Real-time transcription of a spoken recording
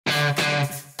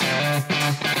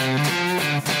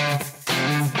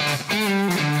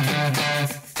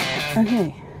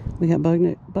Okay, we got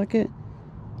bucket,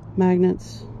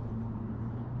 magnets,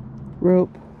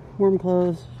 rope, warm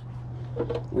clothes.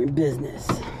 We're in business.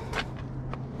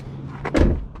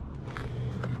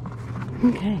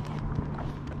 Okay.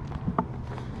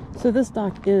 So this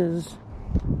dock is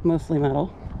mostly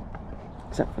metal,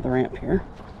 except for the ramp here.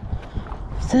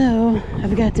 So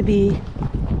I've got to be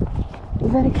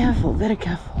very careful, very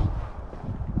careful.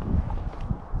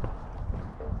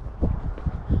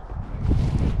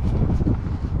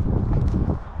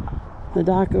 The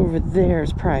dock over there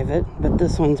is private, but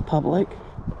this one's public.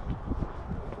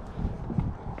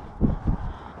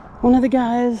 One of the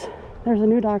guys, there's a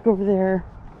new dock over there,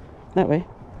 that way.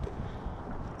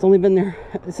 It's only been there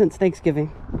since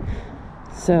Thanksgiving.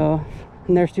 So,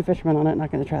 and there's 2 fishermen on it, not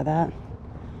gonna try that.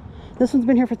 This one's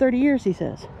been here for 30 years, he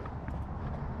says.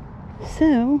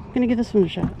 So, gonna give this one a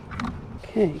shot.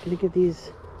 Okay, gonna give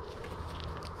these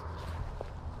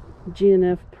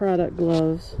GNF product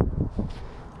gloves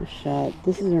a shot.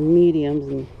 This is our mediums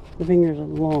and the fingers are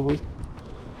long,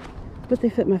 but they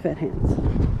fit my fat hands.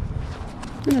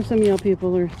 I know some of y'all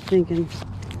people are thinking,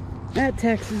 that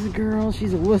Texas girl,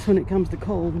 she's a wuss when it comes to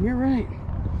cold, and you're right.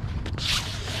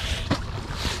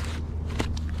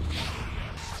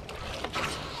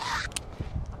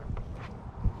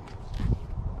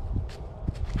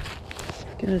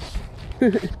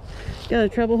 Got a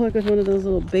treble hook with one of those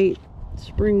little bait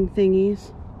spring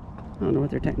thingies. I don't know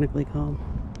what they're technically called.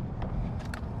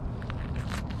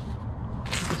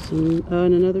 And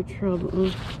another treble.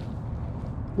 Oh,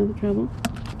 another treble.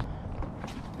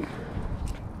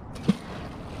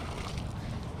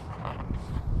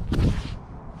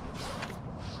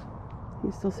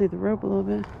 You still see the rope a little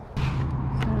bit.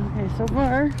 So, okay, so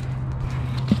far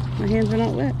my hands are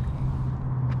not wet.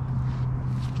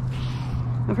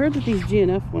 I've heard that these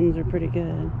GNF ones are pretty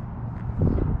good.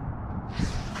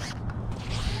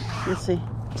 Let's see.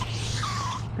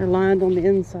 They're lined on the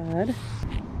inside.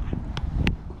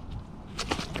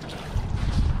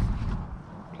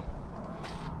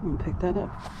 I'm gonna pick that up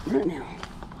right now.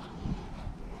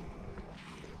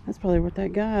 That's probably what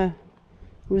that guy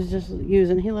was just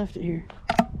using. He left it here.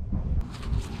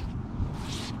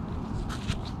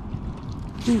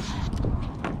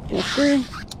 Got a screw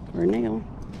or a nail.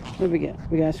 What do we get?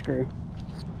 We got a screw.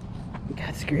 We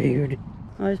got screwed.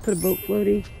 I just put a boat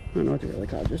floaty. I don't know what they're really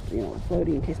called. Just, you know, a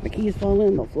floaty in case my keys fall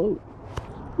in, they'll float.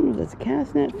 I don't know if that's a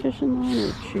cast net, fishing line, or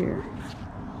a chair.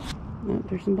 Oh,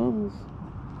 there's some bubbles.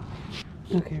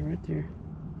 Okay, right there.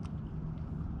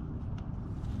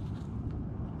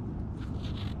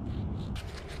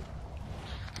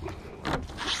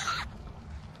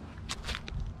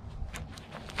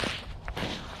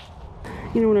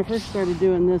 You know, when I first started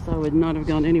doing this, I would not have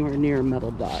gone anywhere near a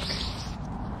metal dock.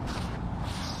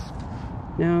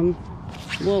 Now I'm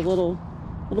a little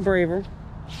braver.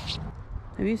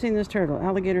 Have you seen this turtle?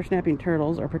 Alligator snapping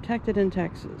turtles are protected in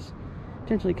Texas.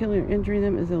 Potentially killing or injuring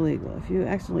them is illegal. If you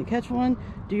accidentally catch one,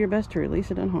 do your best to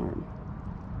release it unharmed.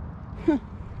 Huh,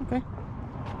 okay.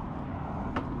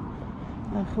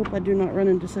 I hope I do not run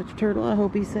into such a turtle. I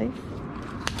hope he's safe.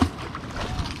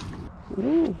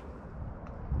 Ooh.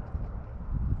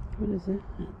 What is that?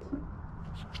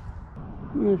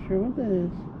 I'm not sure what that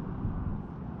is.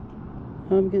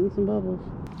 Oh, I'm getting some bubbles.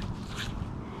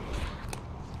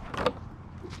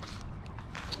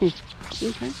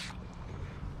 Okay.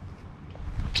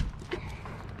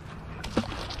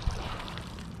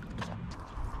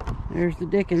 There's the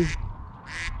Dickens.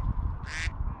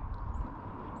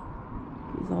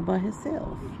 He's all by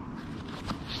himself.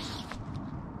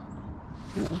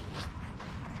 Uh-oh.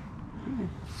 Here.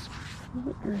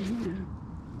 What are you?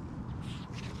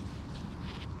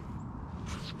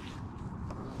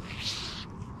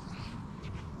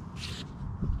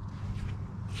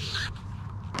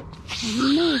 I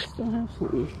know I still have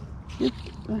something. Yep,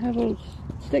 I have a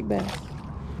stick bass.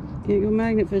 Can't go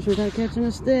magnet fishing without catching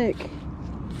a stick.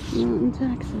 Not in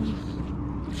Texas.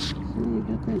 So you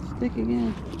got that stick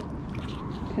again.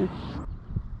 Okay.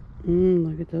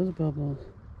 Look at those bubbles.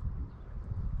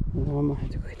 Oh, I'm gonna have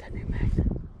to go get that new magnet.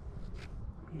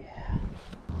 Yeah.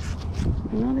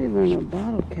 Not even a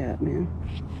bottle cap, man.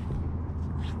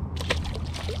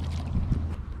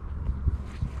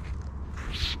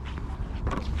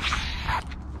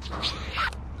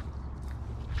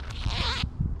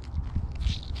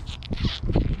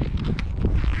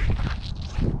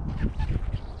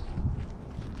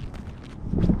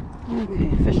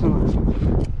 Okay, fishing line.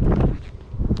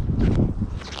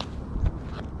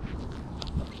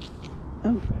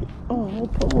 Oh,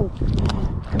 pull. Oh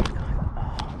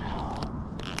no.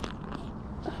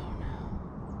 Oh no.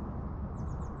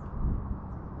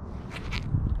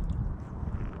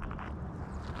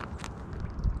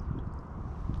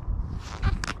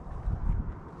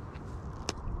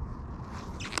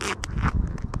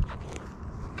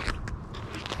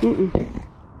 Mm-mm.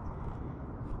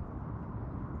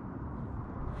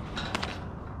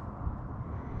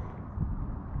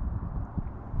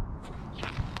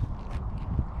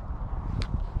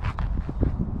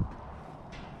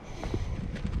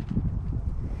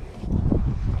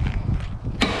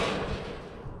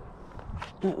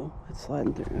 Uh-oh, it's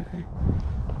sliding through. Okay.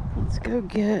 Let's go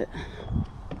get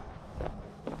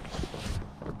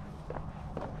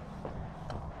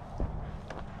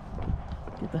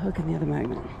the hook and the other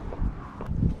magnet.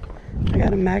 I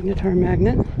got a Magnetar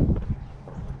magnet.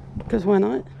 Because why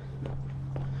not?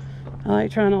 I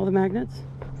like trying all the magnets.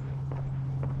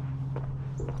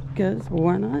 Because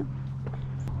why not?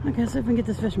 Okay, so if we can get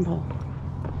this fishing pole.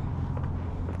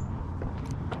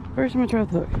 First, I'm gonna try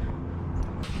with the hook.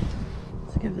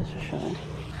 Let's give this a shot.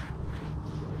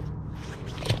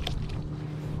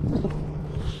 Oh,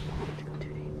 I have to go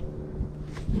too deep.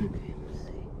 Okay, let's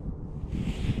see.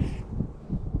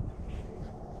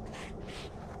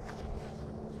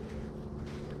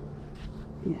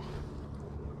 Yeah.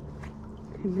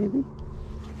 Okay, maybe.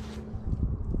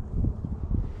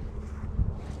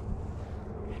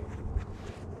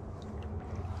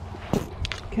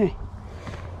 Okay.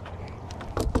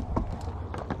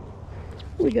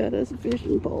 We got us a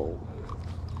fishing pole.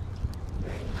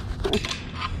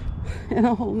 And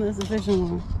a whole mess of fishing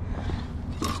line.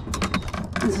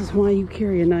 This is why you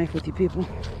carry a knife with you, people.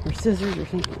 Or scissors or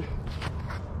something.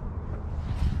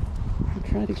 I'll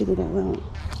try to get it all out.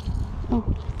 Oh,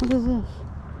 what is this?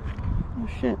 Oh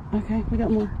shit. Okay, we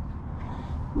got more.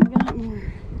 We got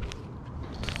more.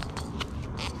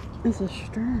 It's a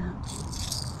strap.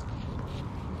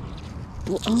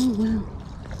 Well, oh wow.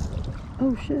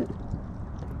 Oh shit.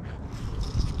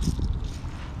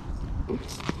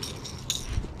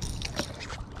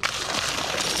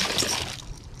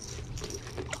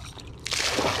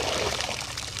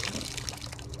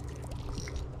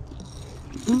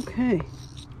 Okay.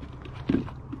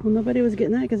 Well, nobody was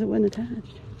getting that because it wasn't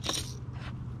attached.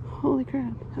 Holy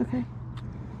crap. Okay.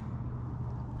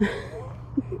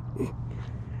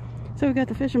 So we got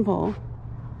the fishing pole,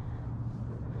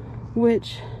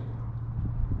 which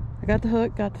I got the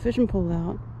hook, got the fishing pole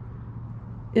out.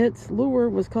 Its lure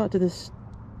was caught to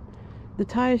the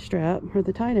tie strap, or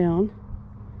the tie down,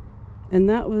 and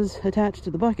that was attached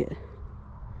to the bucket.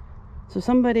 So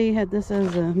somebody had this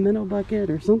as a minnow bucket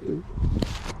or something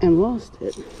and lost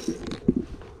it.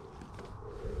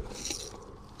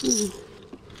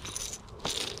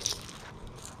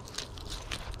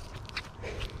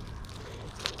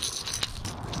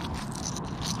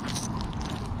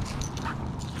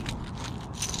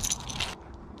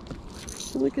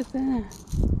 Look at that.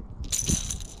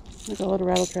 I call it a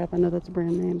rattle trap. I know that's a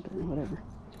brand name, but whatever.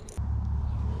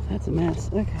 That's a mess.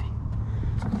 Okay.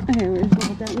 Okay, we're just gonna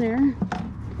put that in there.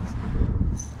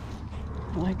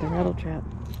 I like the rattle trap.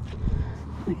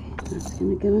 Okay, that's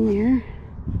gonna go in there.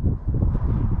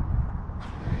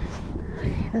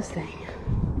 Okay, this thing.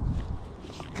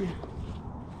 Yeah.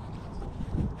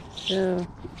 So, you're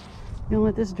gonna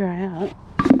let this dry out.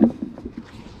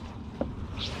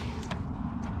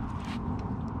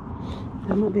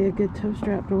 That might be a good toe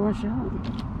strap to wash out.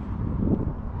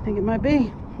 I think it might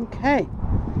be. Okay.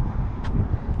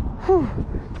 Whew.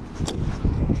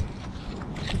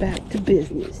 Back to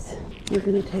business. We're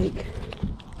going to take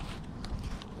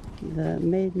the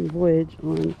maiden voyage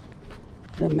on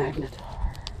the Magnetar.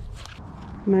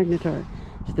 Magnetar.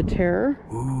 It's the Terror.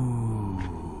 Ooh.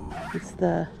 It's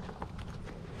the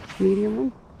medium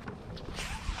one.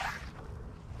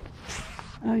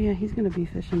 Oh yeah, he's going to be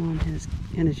fishing on his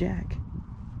yak.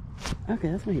 Okay,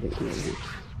 that's why he didn't come over here.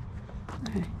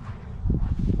 Okay.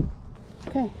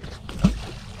 Okay.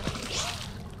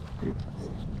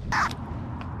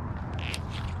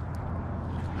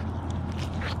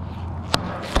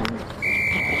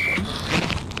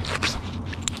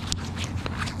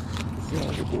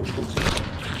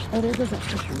 Oh, there goes that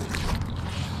fisherman.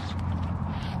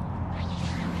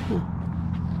 Huh.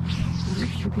 Oh,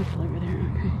 there's two people over there.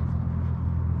 Okay.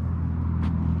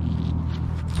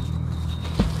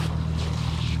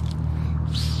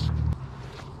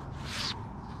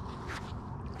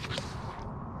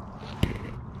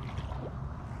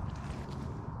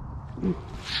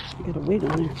 I got a weight on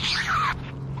there.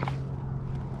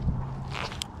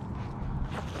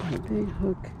 Got a big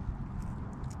hook.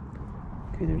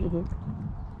 Okay, there's a hook.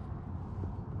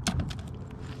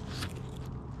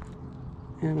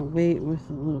 And a weight with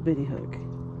a little bitty hook.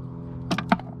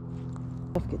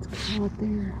 Stuff gets caught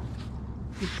there.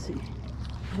 Let's see.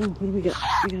 Oh, what do we got?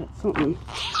 We got something.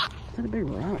 Is that a big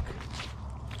rock?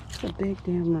 It's a big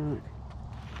damn rock.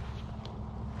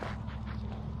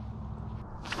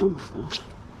 Oh my gosh.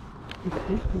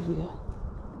 Okay, what do we got?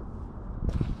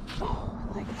 Oh, I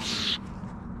like it.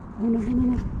 Oh, no, no,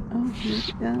 no, no. Oh,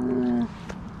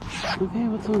 okay,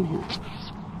 what's on here?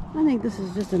 I think this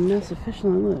is just a mess of fish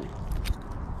line. Look.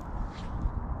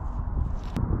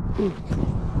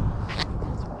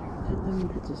 That's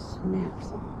whatever. That just snaps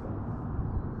on.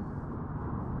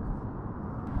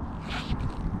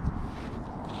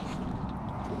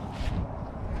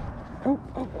 Oh,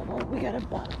 we got a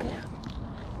bottle cap.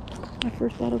 My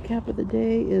first bottle cap of the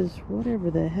day is whatever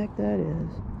the heck that is.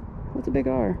 What's a big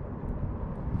R?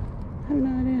 I have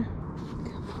no idea.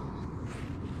 Come on.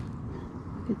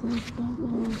 Look at those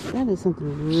bubbles. That is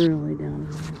something really down in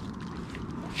there.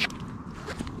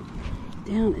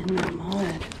 Down in the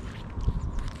mud.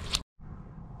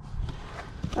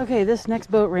 Okay, this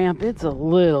next boat ramp, it's a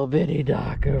little bitty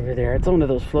dock over there. It's one of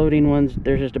those floating ones.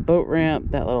 There's just a boat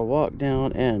ramp, that little walk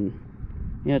down, and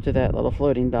you know, to that little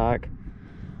floating dock.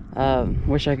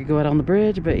 Wish I could go out on the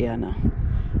bridge, but yeah, no.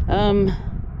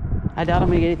 I doubt I'm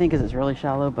gonna get anything because it's really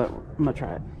shallow, but I'm gonna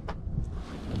try it.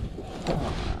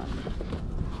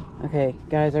 Okay,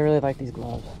 guys, I really like these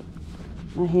gloves.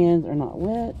 My hands are not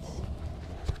wet.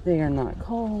 They are not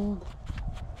cold.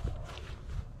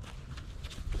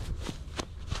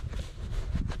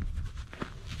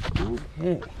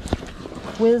 Okay.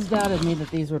 Wiz doubted me that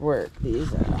these would work,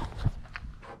 these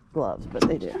gloves, but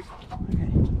they do.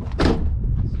 Okay. So,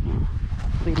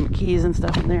 leave my keys and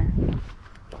stuff in there.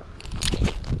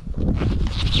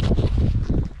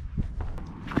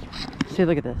 See,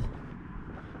 look at this.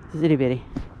 This is itty bitty.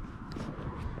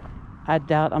 I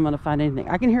doubt I'm going to find anything.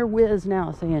 I can hear Wiz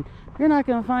now saying, you're not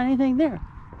going to find anything there.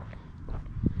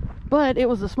 But it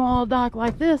was a small dock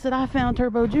like this that I found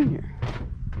Turbo Jr.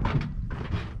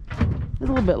 It's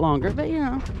a little bit longer, but you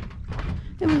know,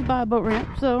 it was by a boat ramp,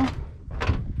 so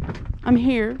I'm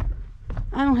here.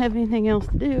 I don't have anything else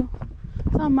to do,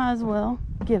 so I might as well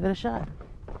give it a shot.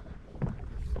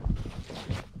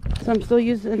 So I'm still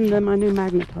using my new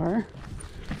Magnetar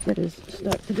that is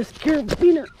stuck to this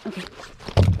carabiner. Okay,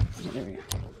 there we go.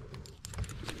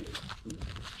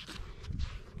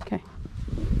 Okay,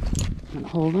 I'm gonna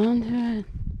hold on to it.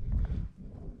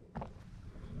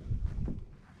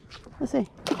 Let's see.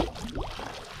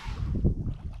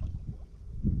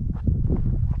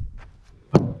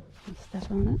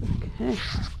 Step on it. Okay.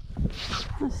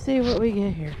 Let's see what we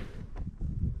get here.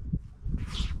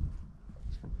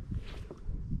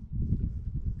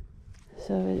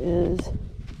 So it is,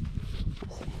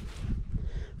 let's see,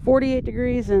 48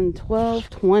 degrees and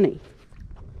 12:20.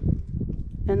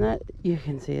 And that, you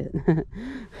can see it.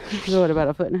 So what,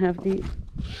 about 1.5 feet deep?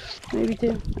 Maybe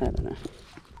 2? I don't know.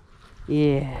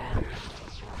 Yeah.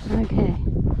 Okay.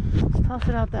 Let's toss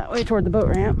it out that way toward the boat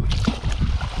ramp.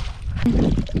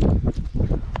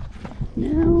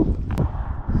 No.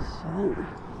 So,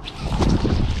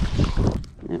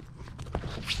 yep.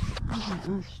 Alright,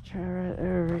 let's try right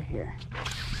over here.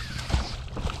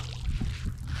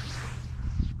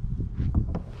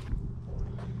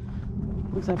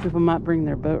 Looks like people might bring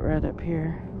their boat right up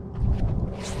here.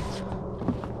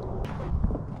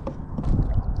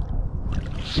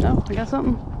 Oh, I got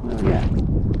something. What do we got?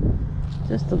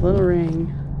 Just a little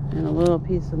ring and a little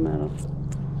piece of metal.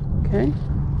 Okay.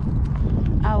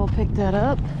 I will pick that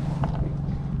up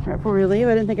right before we leave.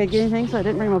 I didn't think I'd get anything, so I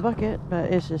didn't bring my bucket,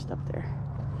 but it's just up there.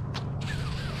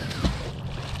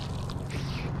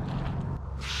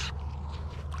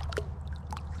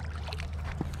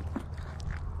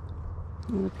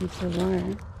 Another piece of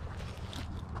wire.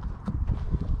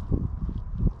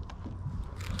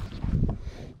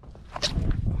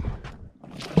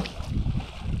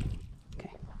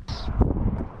 Okay.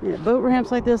 Yeah, boat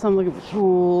ramps like this, I'm looking for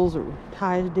tools or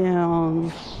ties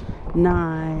down,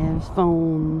 knives,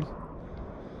 phones,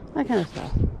 that kind of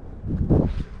stuff.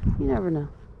 You never know.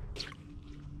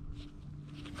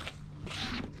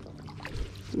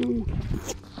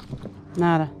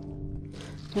 Nada.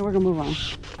 Okay, we're gonna move on.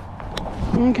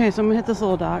 Okay, so I'm gonna hit this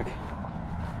little dock.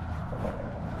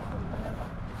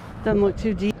 Doesn't look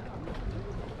too deep.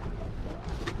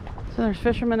 So there's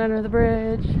fishermen under the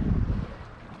bridge.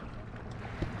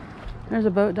 There's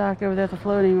a boat dock over there, the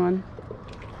floating one.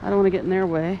 I don't want to get in their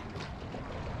way.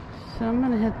 So I'm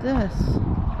gonna hit this.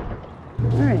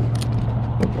 Alright.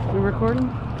 We recording?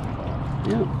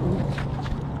 Yep.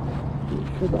 Make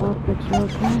sure the optics are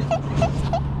okay.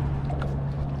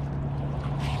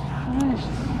 Alright.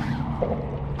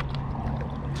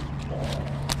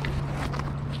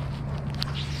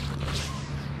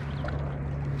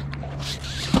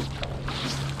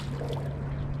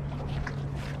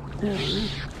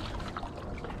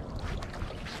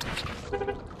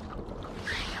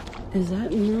 Is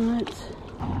that not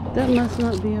That must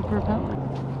not be a propeller.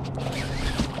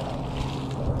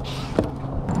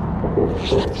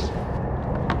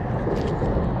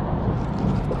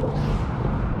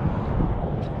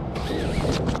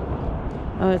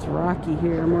 Oh, it's rocky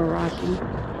here, more rocky.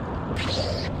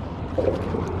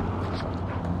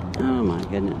 Oh my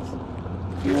goodness.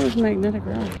 There's magnetic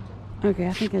rock. Okay,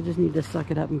 I think I just need to suck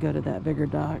it up and go to that bigger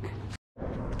dock.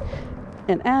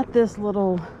 And at this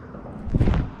little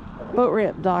boat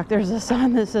ramp dock, there's a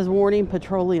sign that says warning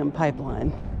petroleum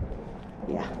pipeline.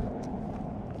 Yeah.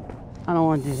 I don't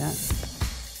want to do that.